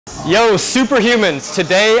Yo, superhumans,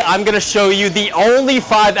 today I'm gonna show you the only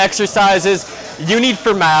 5 exercises you need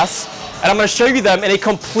for mass, and I'm gonna show you them in a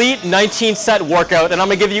complete 19 set workout, and I'm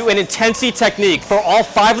gonna give you an intensity technique for all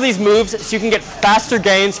 5 of these moves so you can get faster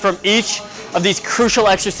gains from each of these crucial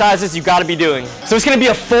exercises you gotta be doing. So it's gonna be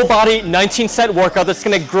a full body 19 set workout that's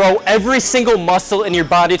gonna grow every single muscle in your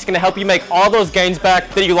body. It's gonna help you make all those gains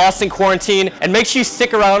back that you lost in quarantine, and make sure you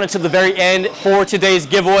stick around until the very end for today's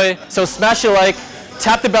giveaway. So smash a like,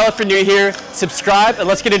 tap the bell if you're new here, subscribe, and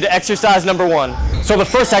let's get into exercise number 1. So the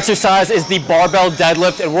first exercise is the barbell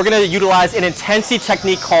deadlift, and we're gonna utilize an intensity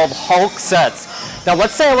technique called Hulk sets. Now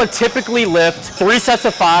let's say I would typically lift 3 sets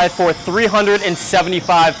of 5 for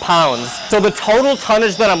 375 pounds. So the total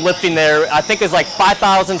tonnage that I'm lifting there, I think is like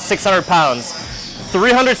 5,600 pounds.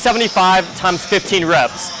 375 times 15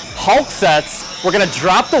 reps. Hulk sets, we're gonna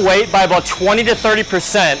drop the weight by about 20 to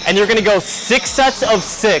 30%, and you're gonna go 6 sets of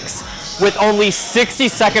 6 with only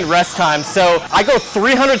 60-second rest time. So I go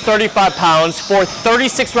 335 pounds for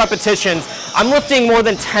 36 repetitions. I'm lifting more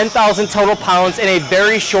than 10,000 total pounds in a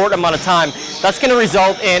very short amount of time. That's gonna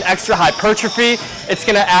result in extra hypertrophy. It's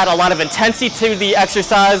gonna add a lot of intensity to the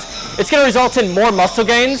exercise. It's gonna result in more muscle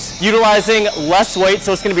gains, utilizing less weight,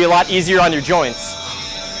 so it's gonna be a lot easier on your joints.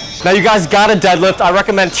 Now you guys gotta deadlift. I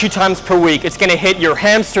recommend 2 times per week. It's gonna hit your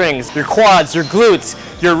hamstrings, your quads, your glutes,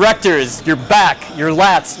 your rectors, your back, your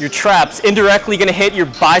lats, your traps. Indirectly gonna hit your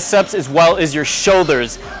biceps as well as your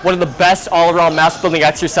shoulders. One of the best all-around mass building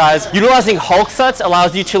exercise. Utilizing Hulk sets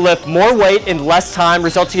allows you to lift more weight in less time,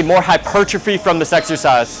 resulting in more hypertrophy from this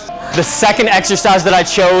exercise. The second exercise that I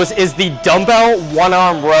chose is the dumbbell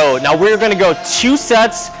one-arm row. Now we're gonna go 2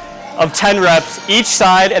 sets of 10 reps each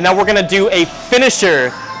side, and then we're gonna do a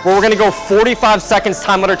finisher where we're gonna go 45 seconds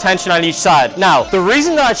time under tension on each side. Now, the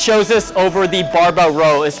reason that I chose this over the barbell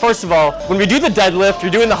row is, first of all, when we do the deadlift, you're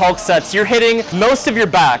doing the Hulk sets, you're hitting most of your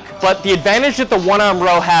back, but the advantage that the one-arm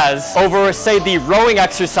row has over, say, the rowing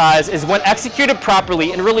exercise is when executed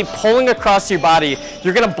properly and really pulling across your body,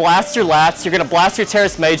 you're gonna blast your lats, you're gonna blast your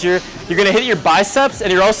teres major, you're gonna hit your biceps,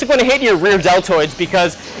 and you're also gonna hit your rear deltoids,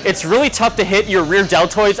 because it's really tough to hit your rear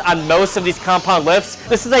deltoids on most of these compound lifts.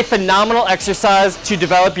 This is a phenomenal exercise to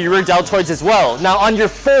develop your rear deltoids as well. Now on your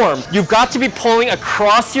form, you've got to be pulling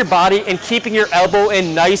across your body and keeping your elbow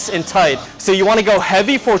in nice and tight. So you want to go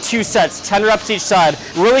heavy for 2 sets, 10 reps each side,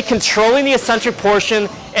 really controlling the eccentric portion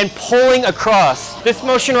and pulling across. This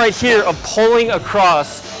motion right here of pulling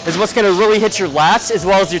across is what's going to really hit your lats as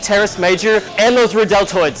well as your teres major and those rear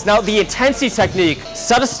deltoids. Now the intensity technique,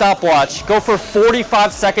 set a stopwatch, go for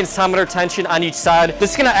 45 seconds time under tension on each side.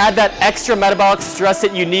 This is going to add that extra metabolic stress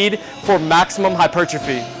that you need for maximum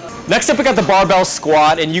hypertrophy. Next up, we got the barbell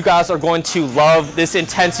squat, and you guys are going to love this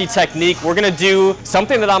intensity technique. We're gonna do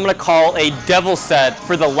something that I'm gonna call a devil set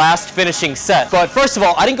for the last finishing set. But first of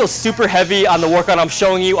all, I didn't go super heavy on the workout I'm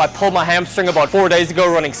showing you. I pulled my hamstring about 4 days ago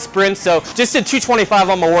running sprints, so just did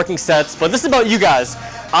 225 on my working sets. But this is about you guys.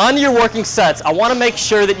 On your working sets, I wanna make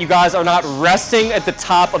sure that you guys are not resting at the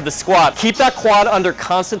top of the squat. Keep that quad under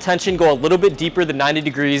constant tension, go a little bit deeper than 90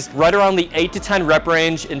 degrees, right around the 8 to 10 rep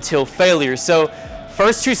range until failure. So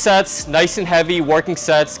first 2 sets, nice and heavy working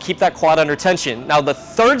sets, keep that quad under tension. Now the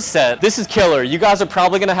third set, this is killer. You guys are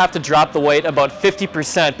probably gonna have to drop the weight about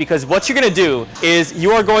 50%, because what you're gonna do is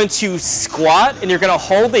you are going to squat and you're gonna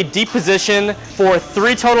hold a deep position for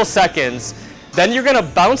 3 total seconds. Then you're gonna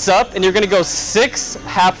bounce up and you're gonna go 6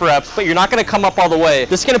 half reps, but you're not gonna come up all the way.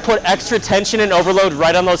 This is gonna put extra tension and overload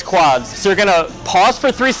right on those quads. So you're gonna pause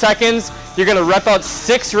for 3 seconds, you're gonna rep out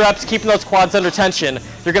 6 reps, keeping those quads under tension.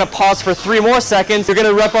 You're gonna pause for 3 more seconds, you're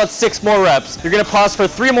gonna rep out 6 more reps. You're gonna pause for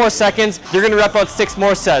 3 more seconds, you're gonna rep out 6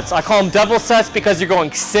 more sets. I call them devil sets because you're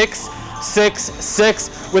going 6, 6, 6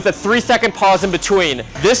 with a 3-second pause in between.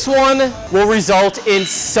 This one will result in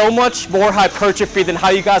so much more hypertrophy than how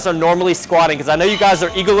you guys are normally squatting, because I know you guys are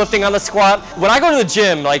ego lifting on the squat. When I go to the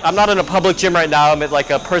gym, like, I'm not in a public gym right now, I'm at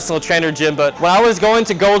like a personal trainer gym, but when I was going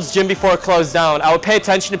to Gold's Gym before it closed down, I would pay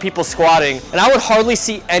attention to people squatting, and I would hardly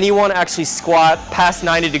see anyone actually squat past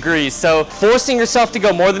 90 degrees. So forcing yourself to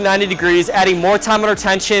go more than 90 degrees, adding more time under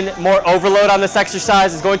tension, more overload on this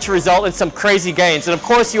exercise is going to result in some crazy gains. And of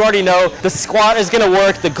course, you already know the squat is gonna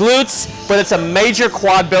work the glutes, but it's a major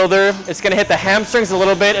quad builder. It's gonna hit the hamstrings a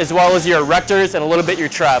little bit, as well as your erectors and a little bit your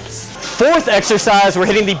traps. Fourth exercise, we're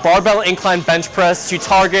hitting the barbell incline bench press to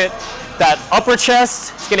target that upper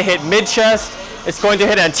chest. It's gonna hit mid chest It's going to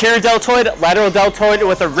hit anterior deltoid, lateral deltoid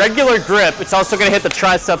with a regular grip. It's also going to hit the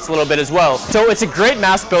triceps a little bit as well. So it's a great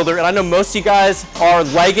mass builder, and I know most of you guys are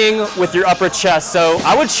lagging with your upper chest, so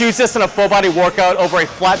I would choose this in a full body workout over a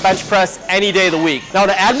flat bench press any day of the week. Now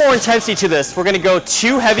to add more intensity to this, we're going to go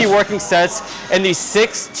 2 heavy working sets in the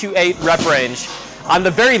 6 to 8 rep range. On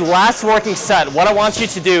the very last working set, what I want you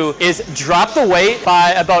to do is drop the weight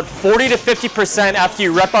by about 40 to 50% after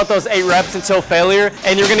you rep out those 8 reps until failure,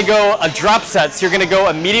 and you're gonna go a drop set. So you're gonna go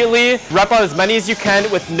immediately, rep out as many as you can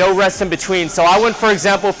with no rest in between. So I went, for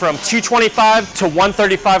example, from 225 to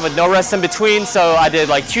 135 with no rest in between. So I did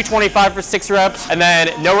like 225 for 6 reps, and then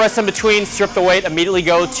no rest in between, strip the weight, immediately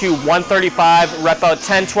go to 135, rep out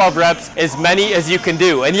 10, 12 reps, as many as you can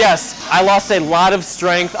do. And yes, I lost a lot of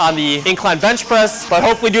strength on the incline bench press, but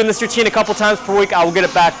hopefully doing this routine a couple times per week, I will get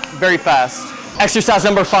it back very fast. Exercise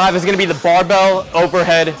number 5 is going to be the barbell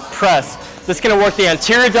overhead press. This is going to work the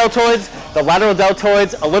anterior deltoids, the lateral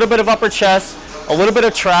deltoids, a little bit of upper chest, a little bit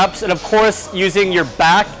of traps, and of course using your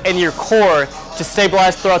back and your core to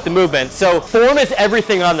stabilize throughout the movement. So form is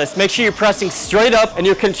everything on this. Make sure you're pressing straight up and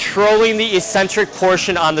you're controlling the eccentric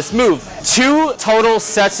portion on this move. 2 total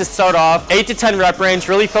sets to start off, 8 to 10 rep range.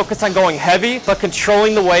 Really focus on going heavy, but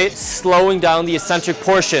controlling the weight, slowing down the eccentric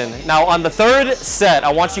portion. Now on the 3rd set,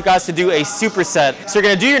 I want you guys to do a superset. So you're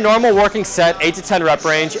gonna do your normal working set, 8 to 10 rep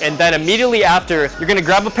range, and then immediately after, you're gonna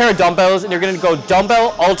grab a pair of dumbbells and you're gonna go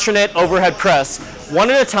dumbbell alternate overhead press. 1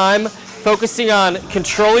 at a time, focusing on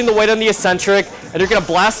controlling the weight on the eccentric, and you're gonna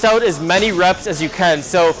blast out as many reps as you can.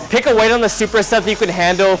 So pick a weight on the superset that you can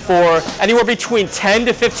handle for anywhere between 10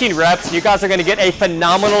 to 15 reps, and you guys are gonna get a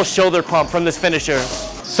phenomenal shoulder pump from this finisher.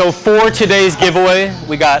 So for today's giveaway,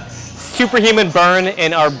 we got Superhuman Burn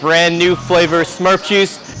in our brand new flavor, Smurf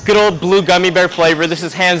Juice. Good old blue gummy bear flavor. This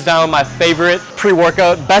is hands down my favorite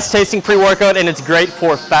pre-workout, best tasting pre-workout, and it's great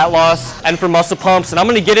for fat loss and for muscle pumps. And I'm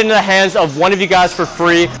gonna get into the hands of one of you guys for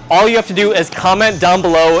free. All you have to do is comment down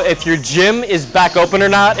below if your gym is back open or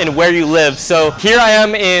not and where you live. So here I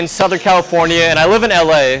am in Southern California, and I live in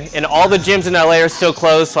LA, and all the gyms in LA are still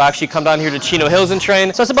closed, so I actually come down here to Chino Hills and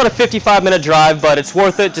train. So it's about a 55-minute drive, but it's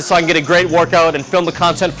worth it just so I can get a great workout and film the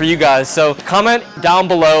content for you guys. So comment down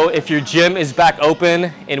below if your gym is back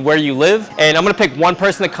open and where you live, and I'm gonna pick one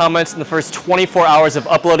person that comments in the first 24 hours of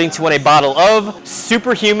uploading to win a bottle of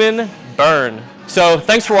Superhuman Burn. So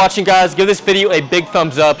thanks for watching, guys. Give this video a big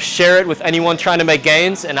thumbs up, share it with anyone trying to make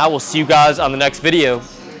gains, and I will see you guys on the next video.